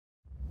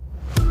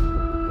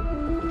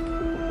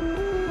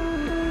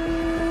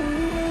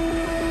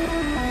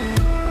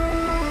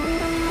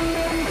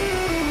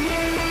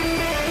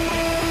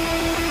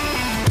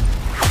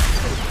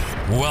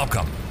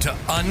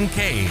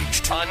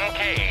Uncaged.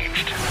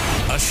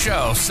 A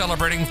show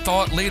celebrating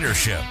thought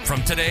leadership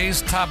from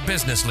today's top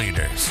business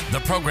leaders. The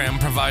program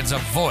provides a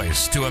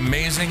voice to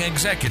amazing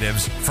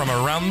executives from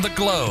around the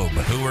globe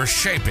who are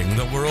shaping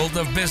the world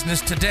of business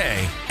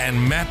today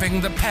and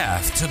mapping the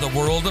path to the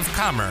world of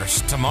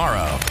commerce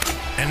tomorrow.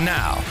 And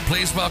now,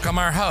 please welcome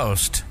our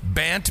host,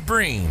 Bant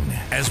Breen,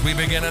 as we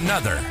begin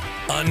another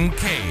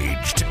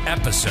Uncaged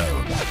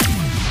episode.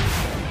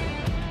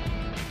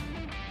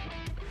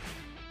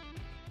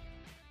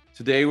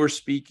 Today, we're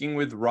speaking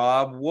with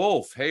Rob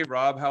Wolf. Hey,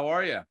 Rob, how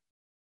are you?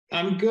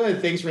 I'm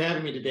good. Thanks for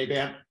having me today,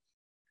 Ben.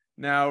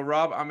 Now,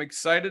 Rob, I'm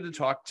excited to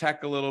talk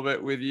tech a little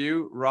bit with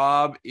you.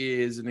 Rob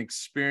is an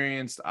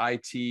experienced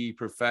IT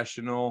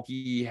professional.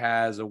 He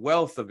has a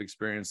wealth of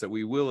experience that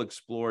we will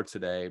explore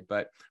today.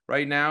 But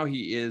right now,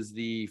 he is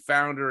the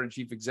founder and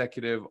chief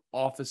executive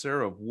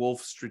officer of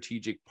Wolf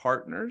Strategic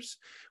Partners.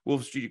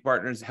 Wolf Strategic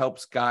Partners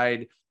helps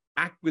guide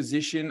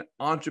acquisition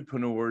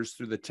entrepreneurs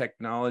through the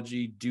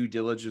technology due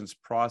diligence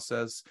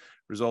process,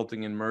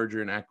 resulting in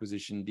merger and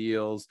acquisition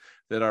deals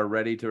that are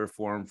ready to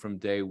perform from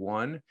day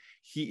one.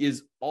 He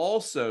is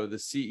also the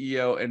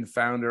CEO and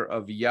founder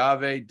of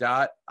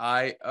Llave.io.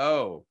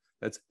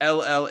 That's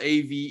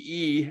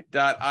LLAVE.io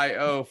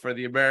for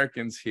the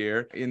Americans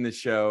here in the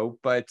show.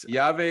 But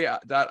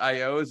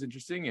Llave.io is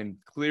interesting. And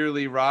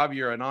clearly, Rob,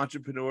 you're an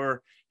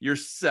entrepreneur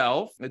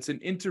yourself. It's an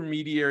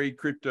intermediary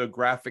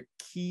cryptographic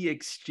key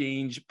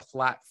exchange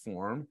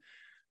platform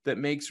that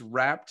makes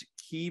wrapped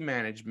key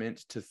management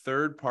to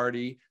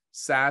third-party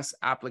SaaS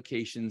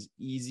applications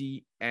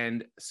easy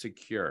and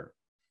secure.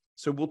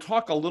 So we'll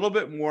talk a little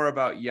bit more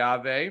about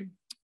Llave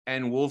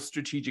and Wolf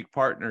Strategic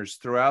Partners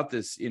throughout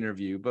this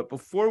interview. But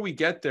before we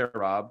get there,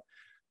 Rob,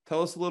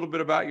 tell us a little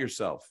bit about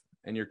yourself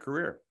and your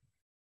career.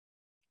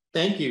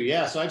 Thank you.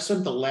 Yeah, so I've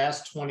spent the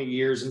last 20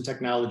 years in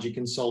technology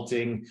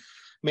consulting,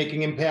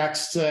 making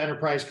impacts to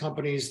enterprise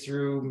companies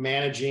through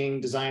managing,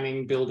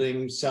 designing,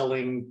 building,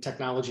 selling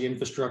technology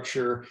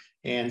infrastructure,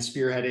 and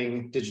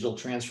spearheading digital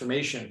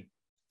transformation.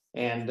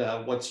 And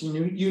what's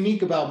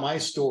unique about my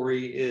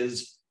story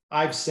is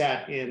I've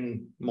sat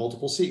in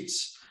multiple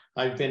seats.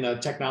 I've been a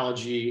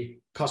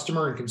technology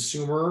customer and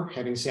consumer,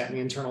 having sat in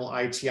the internal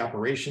IT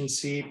operations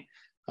seat.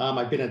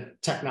 I've been a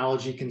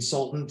technology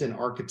consultant and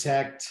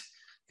architect,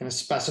 kind of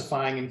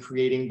specifying and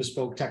creating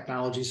bespoke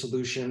technology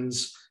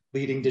solutions,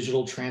 leading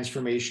digital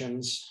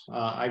transformations.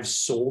 I've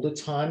sold a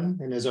ton,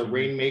 and as a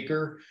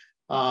rainmaker,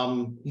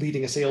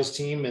 leading a sales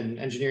team and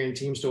engineering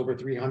teams to over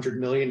 300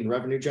 million in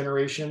revenue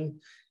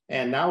generation.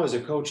 And now as a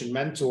coach and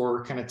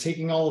mentor, kind of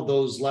taking all of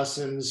those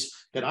lessons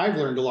that I've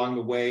learned along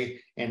the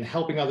way and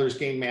helping others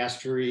gain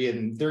mastery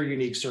in their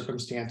unique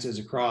circumstances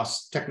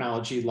across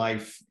technology,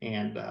 life,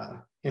 and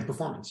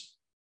performance.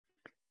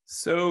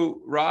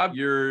 So, Rob,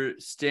 you're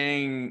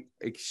staying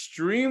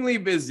extremely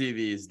busy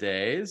these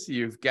days.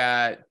 You've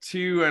got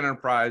two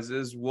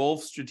enterprises,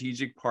 Wolf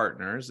Strategic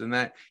Partners, and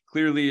that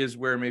clearly is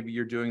where maybe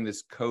you're doing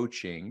this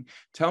coaching.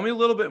 Tell me a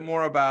little bit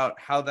more about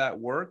how that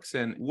works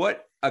and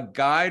what a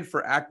guide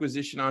for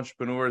acquisition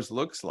entrepreneurs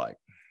looks like.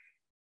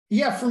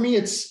 Yeah, for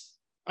me,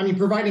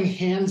 providing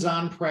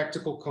hands-on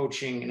practical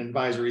coaching and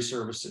advisory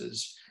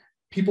services.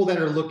 People that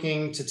are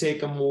looking to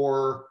take a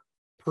more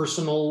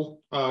personal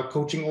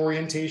coaching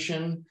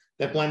orientation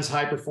that blends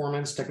high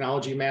performance,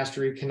 technology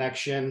mastery,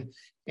 connection,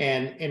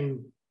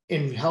 and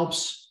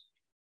helps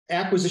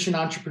acquisition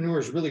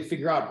entrepreneurs really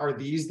figure out, are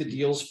these the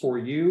deals for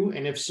you?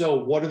 And if so,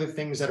 what are the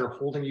things that are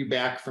holding you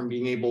back from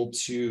being able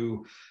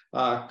to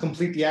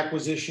complete the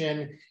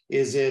acquisition?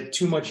 Is it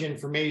too much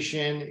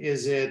information?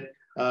 Is it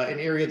an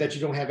area that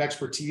you don't have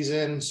expertise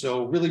in?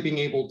 So really being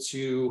able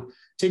to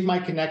take my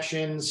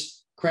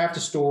connections, craft a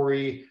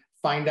story,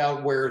 find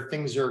out where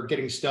things are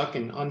getting stuck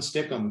and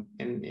unstick them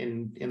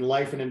in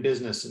life and in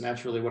business. And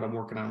that's really what I'm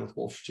working on with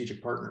Wolf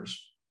Strategic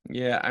Partners.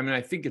 Yeah,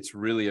 I think it's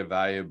really a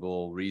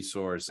valuable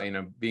resource.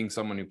 Being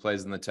someone who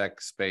plays in the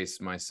tech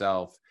space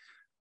myself,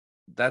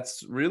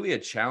 that's really a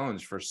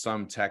challenge for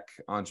some tech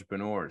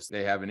entrepreneurs.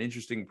 They have an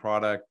interesting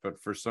product, but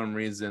for some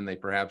reason, they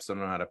perhaps don't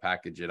know how to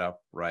package it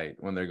up right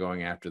when they're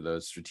going after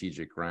those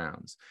strategic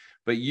rounds.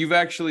 But you've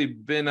actually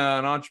been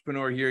an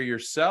entrepreneur here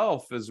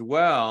yourself as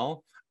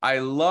well. I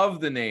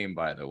love the name,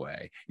 by the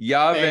way,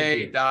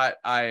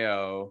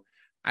 Llave.io.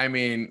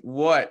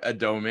 What a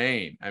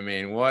domain.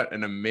 What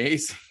an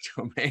amazing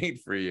domain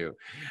for you.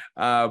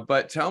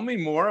 But tell me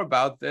more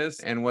about this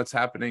and what's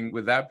happening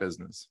with that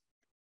business.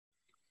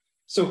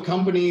 So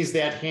companies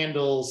that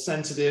handle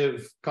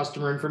sensitive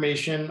customer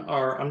information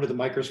are under the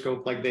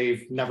microscope like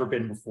they've never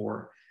been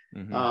before.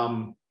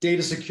 Mm-hmm.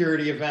 Data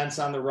security events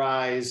on the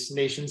rise.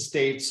 Nation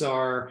states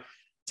are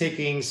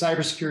taking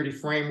cybersecurity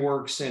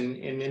frameworks and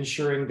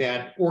ensuring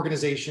that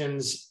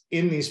organizations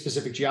in these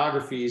specific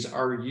geographies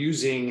are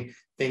using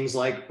things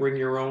like bring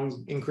your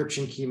own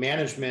encryption key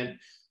management,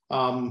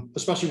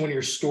 especially when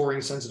you're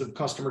storing sensitive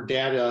customer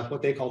data,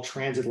 what they call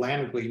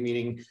transatlantically,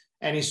 meaning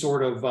any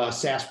sort of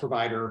SaaS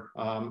provider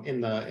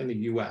in the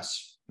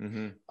US.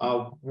 Mm-hmm.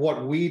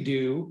 What we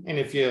do, and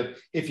if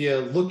you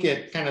look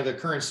at kind of the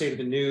current state of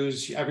the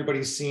news,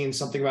 everybody's seen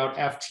something about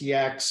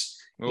FTX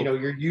You know,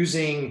 you're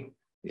using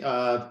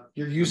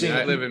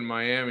I live in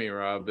Miami,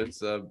 Rob.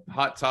 It's a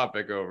hot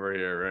topic over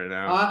here right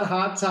now.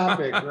 Hot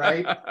topic,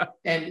 right?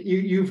 And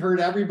you've heard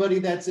everybody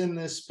that's in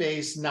this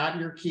space, not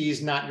your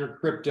keys, not your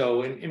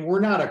crypto. And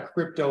we're not a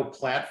crypto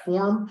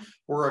platform,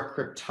 we're a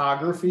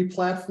cryptography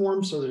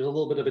platform. So there's a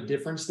little bit of a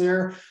difference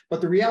there. But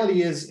the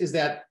reality is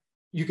that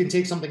you can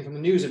take something from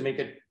the news and make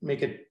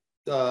it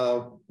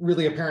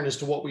really apparent as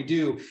to what we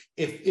do.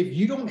 If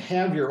you don't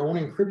have your own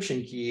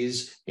encryption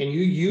keys and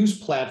you use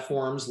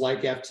platforms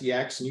like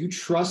FTX and you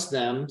trust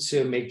them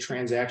to make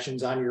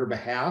transactions on your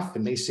behalf,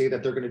 and they say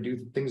that they're going to do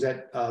the things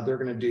that they're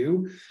going to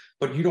do,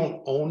 but you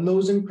don't own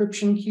those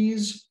encryption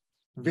keys,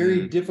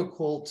 very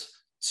difficult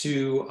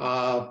to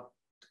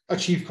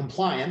achieve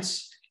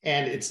compliance.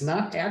 And it's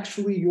not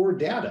actually your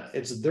data,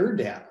 it's their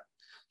data.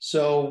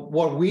 So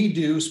what we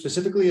do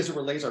specifically as it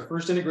relates, our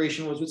first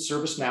integration was with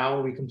ServiceNow,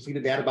 and we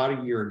completed that about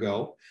a year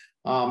ago.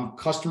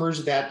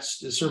 Customers, that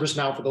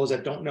ServiceNow, for those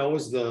that don't know,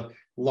 is the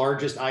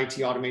largest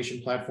IT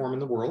automation platform in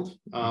the world,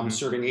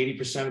 serving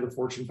 80% of the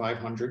Fortune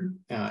 500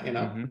 and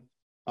up.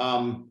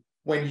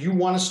 When you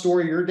want to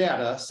store your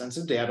data,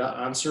 sensitive data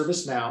on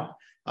ServiceNow,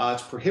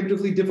 it's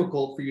prohibitively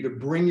difficult for you to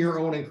bring your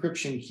own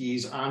encryption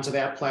keys onto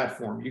that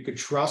platform. You could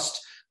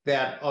trust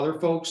that other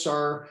folks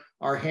are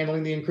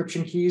handling the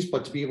encryption keys,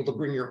 but to be able to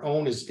bring your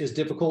own is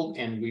difficult.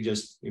 And we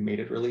made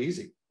it really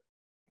easy.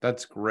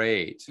 That's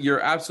great.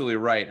 You're absolutely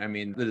right. I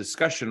mean, the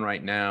discussion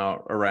right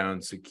now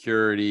around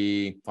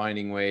security,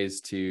 finding ways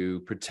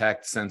to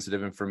protect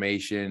sensitive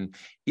information,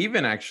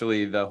 even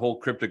actually the whole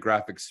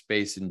cryptographic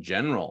space in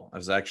general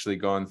has actually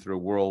gone through a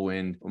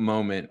whirlwind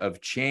moment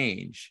of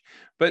change.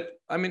 But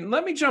I mean,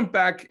 let me jump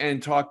back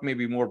and talk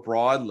maybe more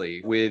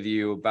broadly with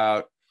you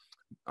about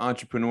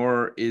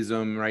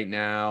entrepreneurism right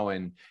now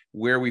and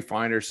where we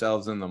find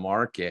ourselves in the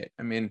market.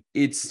 I mean,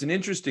 it's an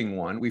interesting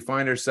one. We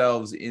find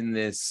ourselves in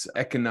this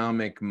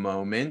economic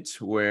moment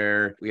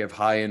where we have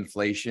high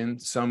inflation.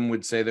 Some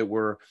would say that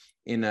we're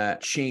in a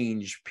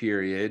change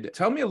period.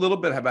 Tell me a little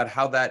bit about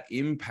how that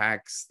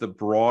impacts the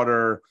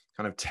broader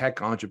kind of tech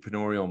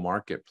entrepreneurial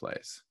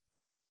marketplace.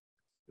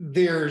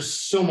 There's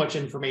so much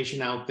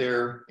information out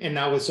there. And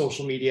now with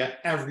social media,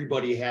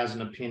 everybody has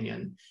an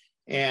opinion.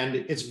 And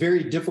it's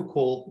very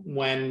difficult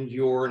when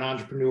you're an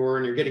entrepreneur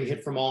and you're getting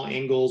hit from all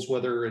angles,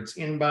 whether it's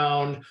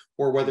inbound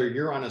or whether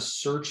you're on a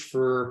search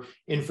for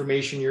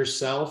information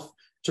yourself,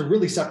 to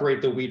really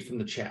separate the wheat from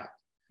the chaff.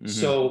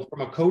 So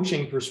from a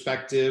coaching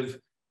perspective,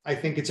 I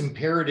think it's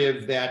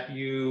imperative that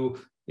you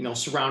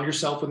surround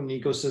yourself with an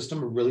ecosystem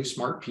of really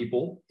smart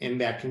people.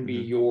 And that can be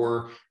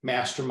your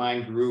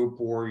mastermind group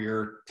or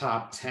your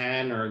top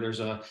 10, or there's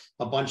a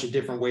bunch of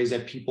different ways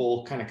that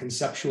people kind of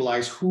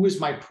conceptualize who is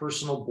my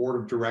personal board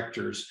of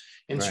directors,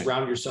 and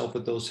surround yourself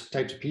with those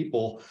types of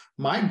people.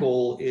 My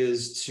goal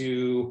is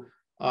to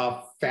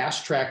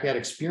fast track that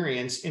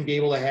experience and be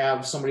able to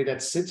have somebody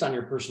that sits on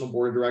your personal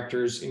board of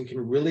directors and can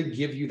really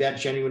give you that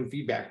genuine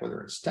feedback,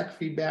 whether it's tech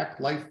feedback,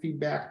 life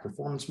feedback,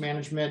 performance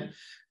management,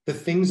 the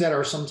things that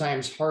are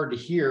sometimes hard to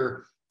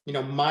hear.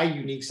 My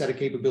unique set of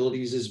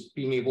capabilities is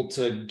being able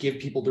to give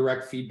people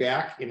direct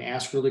feedback and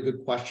ask really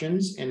good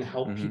questions and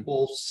help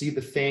people see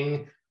the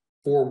thing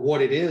for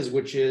what it is,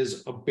 which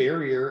is a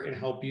barrier, and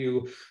help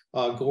you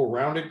go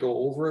around it,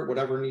 go over it,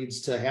 whatever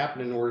needs to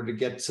happen in order to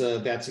get to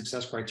that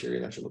success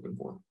criteria that you're looking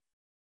for.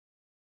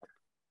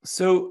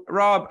 So,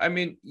 Rob, I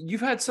mean, you've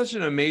had such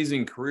an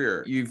amazing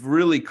career. You've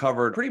really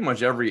covered pretty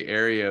much every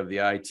area of the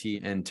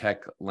IT and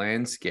tech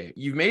landscape.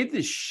 You've made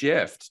this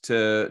shift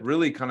to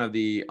really kind of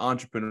the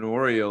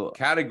entrepreneurial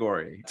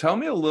category. Tell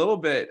me a little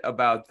bit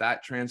about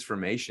that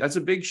transformation. That's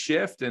a big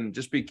shift, and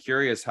just be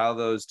curious how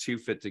those two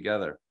fit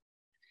together.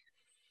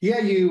 Yeah,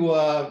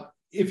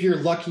 if you're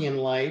lucky in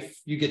life,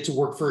 you get to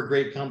work for a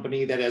great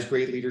company that has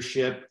great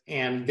leadership,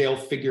 and they'll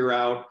figure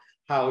out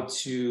how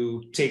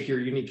to take your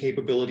unique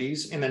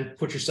capabilities and then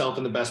put yourself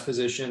in the best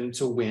position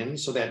to win,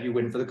 so that you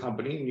win for the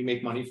company and you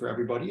make money for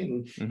everybody,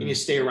 and you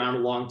stay around a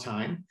long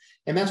time.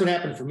 And that's what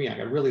happened for me. I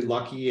got really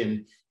lucky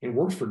and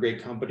worked for a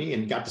great company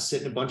and got to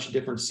sit in a bunch of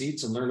different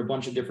seats and learn a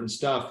bunch of different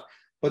stuff.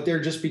 But there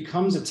just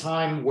becomes a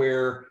time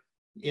where,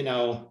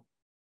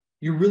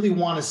 you really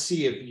want to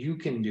see if you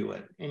can do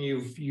it. And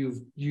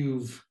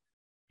you've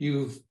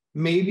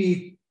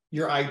maybe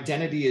your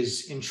identity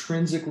is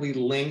intrinsically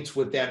linked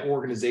with that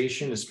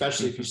organization,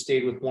 especially if you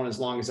stayed with one as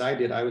long as I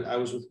did. I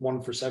was with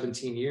one for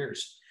 17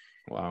 years.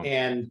 Wow.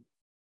 And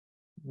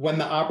when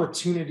the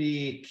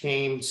opportunity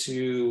came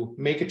to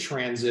make a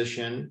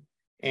transition,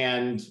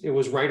 and it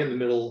was right in the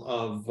middle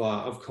of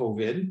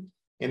COVID,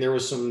 and there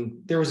was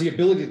the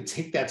ability to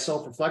take that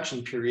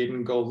self-reflection period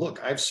and go,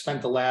 look, I've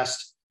spent the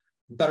last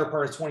better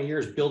part of 20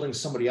 years building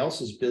somebody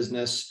else's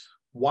business.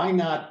 Why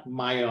not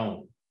my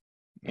own?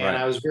 And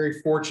I was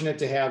very fortunate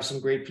to have some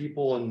great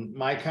people in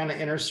my kind of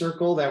inner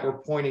circle that were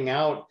pointing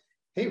out,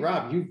 hey,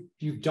 Rob,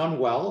 you've done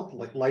well,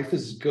 like life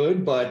is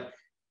good, but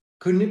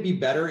couldn't it be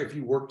better if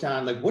you worked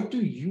on, like, what do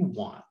you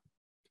want?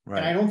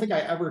 And I don't think I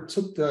ever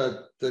took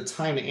the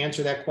time to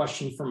answer that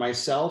question for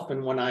myself.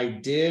 And when I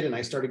did, and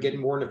I started getting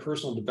more into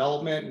personal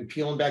development and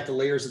peeling back the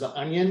layers of the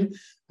onion,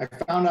 I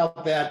found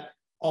out that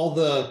all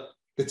the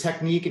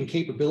technique and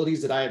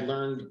capabilities that I had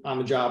learned on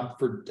the job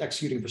for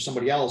executing for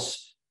somebody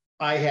else,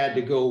 I had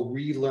to go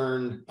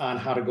relearn on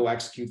how to go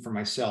execute for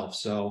myself.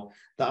 So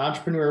the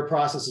entrepreneurial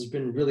process has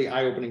been really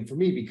eye-opening for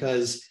me,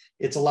 because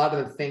it's a lot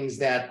of the things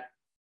that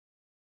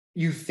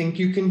you think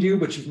you can do,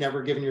 but you've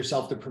never given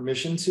yourself the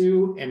permission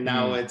to. And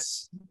now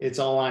it's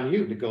all on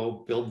you to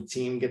go build the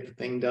team, get the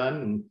thing done.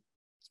 And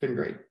it's been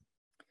great.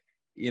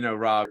 You know,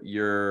 Rob,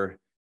 you're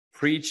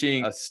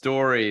preaching a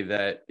story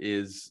that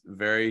is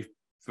very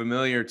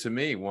familiar to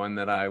me, one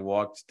that I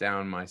walked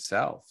down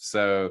myself.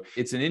 So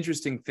it's an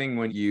interesting thing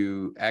when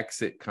you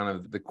exit kind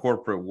of the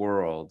corporate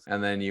world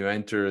and then you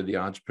enter the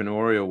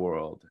entrepreneurial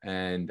world.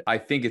 And I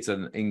think it's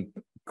an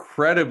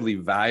incredibly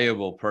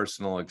valuable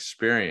personal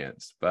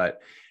experience,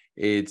 but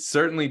it's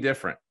certainly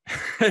different.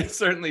 It's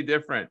certainly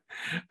different.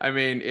 I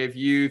mean, if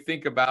you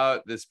think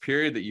about this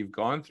period that you've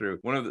gone through,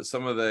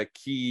 some of the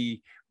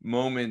key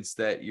moments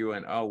that you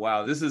went, oh,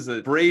 wow, this is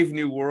a brave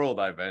new world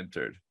I've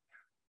entered.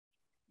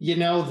 You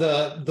know,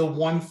 the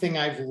one thing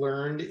I've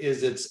learned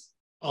is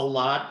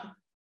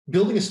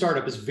building a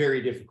startup is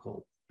very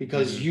difficult,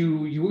 because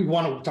you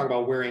want to talk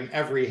about wearing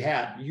every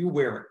hat. You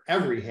wear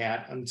every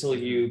hat until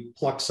you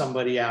pluck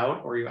somebody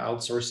out or you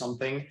outsource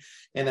something,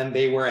 and then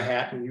they wear a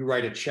hat and you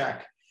write a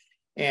check.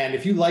 And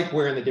if you like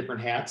wearing the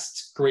different hats,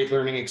 it's a great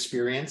learning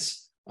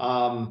experience.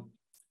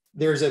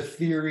 There's a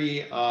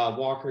theory,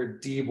 Walker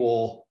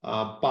Diebel,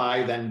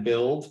 buy then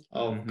build,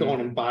 of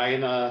going and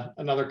buying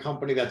another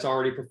company that's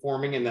already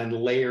performing and then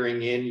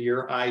layering in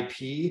your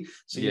IP,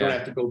 so you don't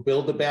have to go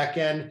build the back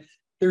end.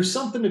 There's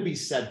something to be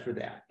said for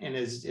that. And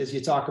as you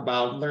talk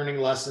about learning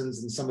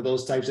lessons and some of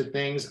those types of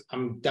things,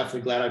 I'm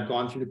definitely glad I've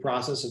gone through the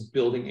process of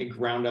building a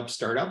ground up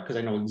startup, because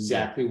I know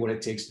exactly what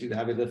it takes to do the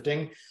heavy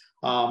lifting.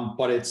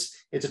 But it's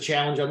a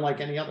challenge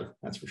unlike any other,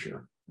 that's for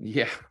sure.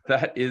 Yeah,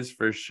 that is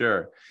for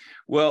sure.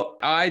 Well,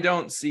 I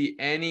don't see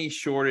any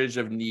shortage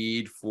of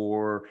need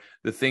for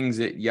the things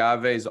that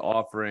Yave is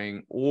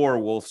offering or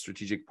Wolf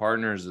Strategic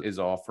Partners is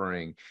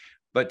offering.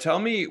 But tell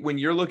me, when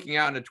you're looking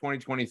out into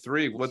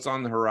 2023, what's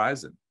on the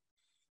horizon?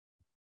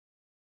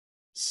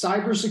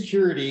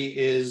 Cybersecurity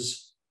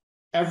is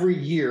every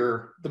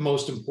year the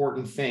most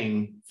important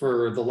thing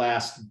for the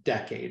last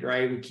decade,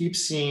 right? We keep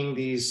seeing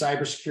these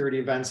cybersecurity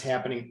events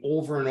happening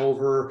over and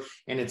over,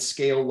 and it's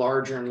scaled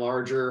larger and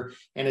larger.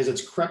 And as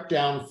it's crept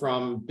down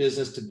from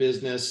business to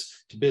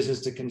business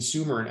to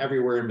consumer and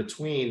everywhere in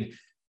between,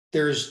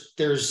 there's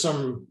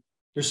some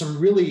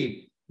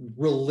really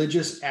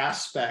religious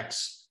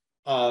aspects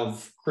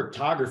of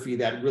cryptography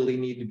that really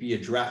need to be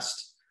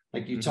addressed.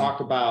 Like you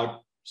talk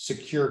about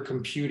secure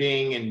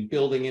computing and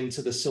building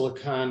into the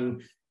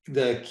silicon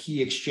the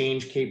key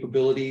exchange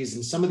capabilities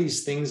and some of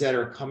these things that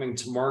are coming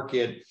to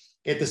market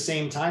at the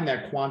same time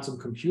that quantum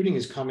computing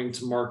is coming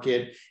to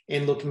market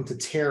and looking to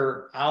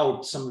tear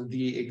out some of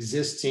the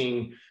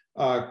existing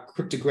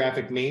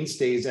cryptographic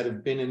mainstays that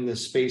have been in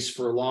this space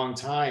for a long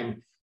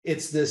time.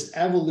 It's this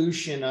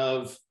evolution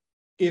of,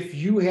 if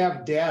you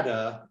have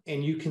data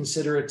and you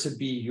consider it to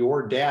be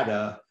your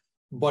data,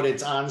 but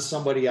it's on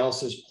somebody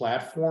else's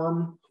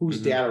platform, whose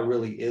data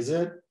really is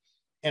it?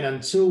 And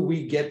until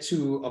we get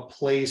to a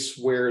place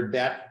where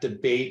that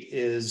debate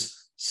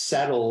is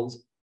settled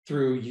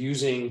through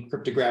using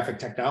cryptographic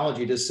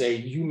technology to say,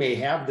 you may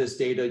have this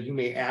data, you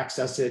may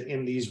access it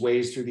in these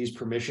ways through these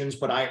permissions,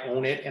 but I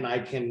own it and I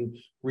can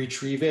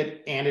retrieve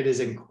it, and it is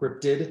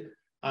encrypted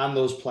on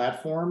those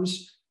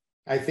platforms.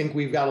 I think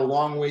we've got a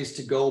long ways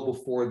to go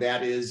before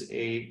that is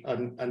a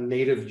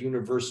native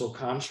universal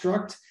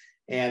construct.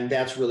 And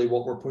that's really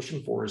what we're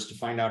pushing for, is to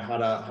find out how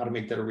to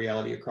make that a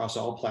reality across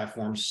all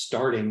platforms,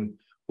 starting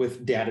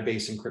with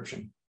database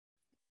encryption.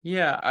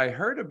 Yeah, I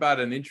heard about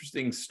an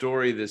interesting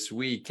story this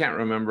week. Can't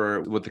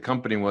remember what the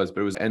company was,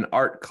 but it was an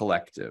art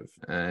collective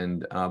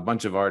and a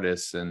bunch of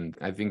artists. And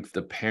I think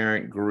the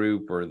parent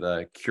group or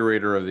the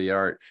curator of the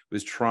art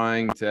was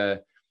trying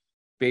to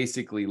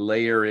basically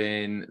layer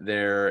in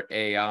their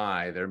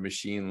AI, their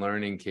machine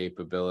learning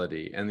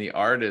capability. And the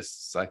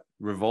artists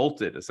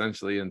revolted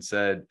essentially and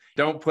said,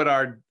 don't put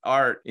our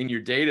art in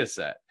your data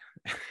set.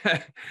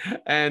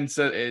 And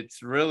so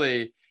it's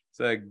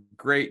a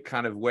great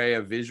kind of way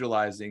of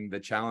visualizing the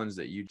challenge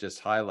that you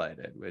just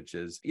highlighted, which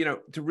is,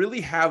 to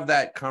really have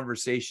that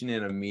conversation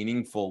in a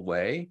meaningful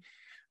way,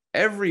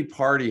 every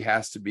party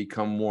has to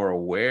become more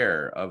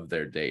aware of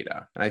their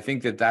data. And I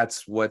think that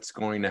that's what's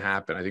going to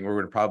happen. I think we're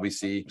going to probably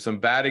see some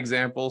bad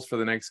examples for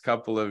the next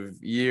couple of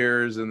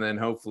years, and then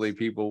hopefully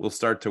people will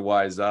start to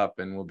wise up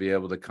and we'll be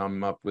able to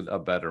come up with a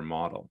better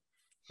model.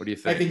 What do you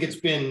think?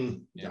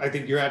 I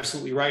think you're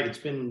absolutely right. It's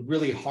been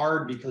really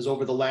hard because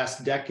over the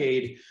last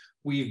decade,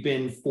 we've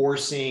been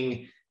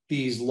forcing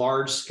these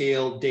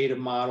large-scale data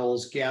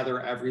models,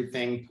 gather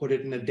everything, put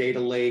it in a data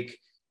lake,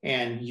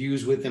 and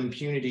use with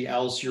impunity,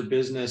 else your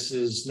business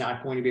is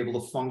not going to be able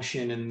to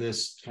function in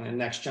this kind of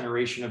next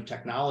generation of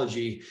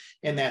technology.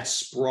 And that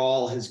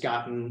sprawl has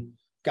gotten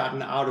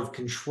gotten out of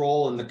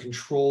control, and the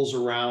controls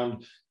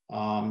around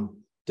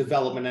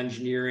development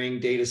engineering,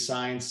 data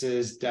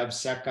sciences,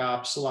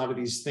 DevSecOps, a lot of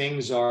these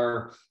things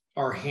are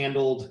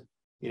handled,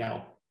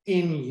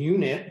 in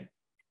unit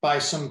by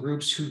some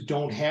groups who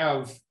don't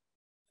have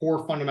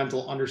core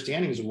fundamental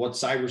understandings of what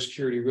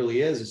cybersecurity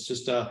really is. It's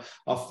just a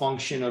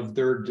function of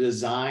their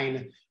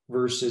design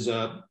versus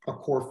a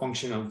core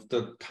function of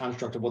the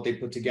construct of what they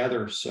put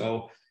together.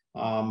 So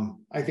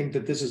I think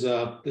that this is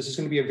going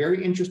to be a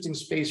very interesting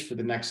space for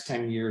the next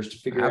 10 years to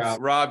figure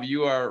out. Rob,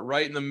 you are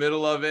right in the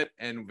middle of it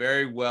and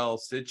very well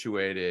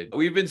situated.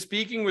 We've been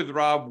speaking with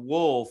Rob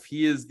Wolf.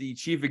 He is the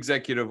Chief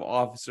Executive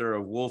Officer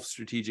of Wolf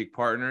Strategic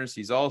Partners.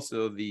 He's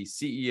also the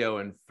CEO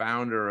and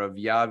founder of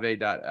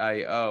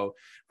Yave.io.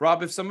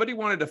 Rob, if somebody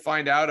wanted to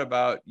find out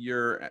about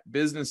your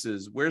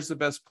businesses, where's the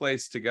best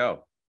place to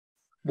go?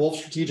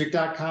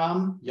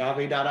 Wolfstrategic.com,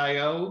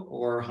 Yave.io,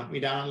 or hunt me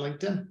down on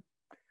LinkedIn.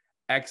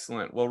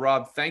 Excellent. Well,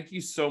 Rob, thank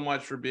you so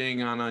much for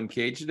being on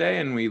Uncaged today,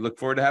 and we look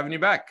forward to having you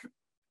back.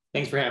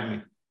 Thanks for having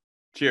me.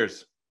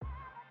 Cheers.